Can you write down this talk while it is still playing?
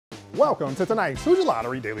Welcome to tonight's Hoosier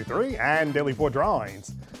Lottery Daily 3 and Daily 4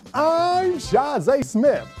 drawings. I'm Shazay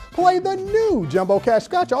Smith. Play the new Jumbo Cash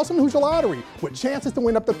Scratch Awesome Hoosier Lottery with chances to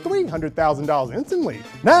win up to $300,000 instantly.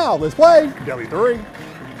 Now let's play Daily 3.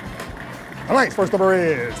 Tonight's first number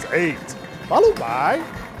is 8, followed by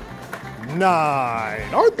 9.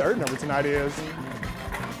 Our third number tonight is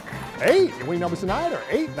 8. Your winning numbers tonight are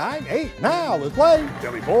 8, 9, 8. Now let's play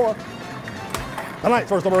Daily 4. Tonight's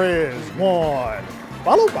first number is 1,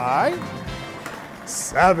 followed by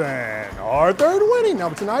 7. Our third winning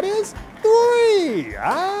number tonight is 3.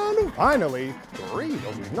 And finally, 3.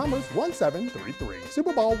 Those are the numbers 1733.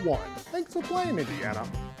 Super Bowl 1. Thanks for playing, Indiana.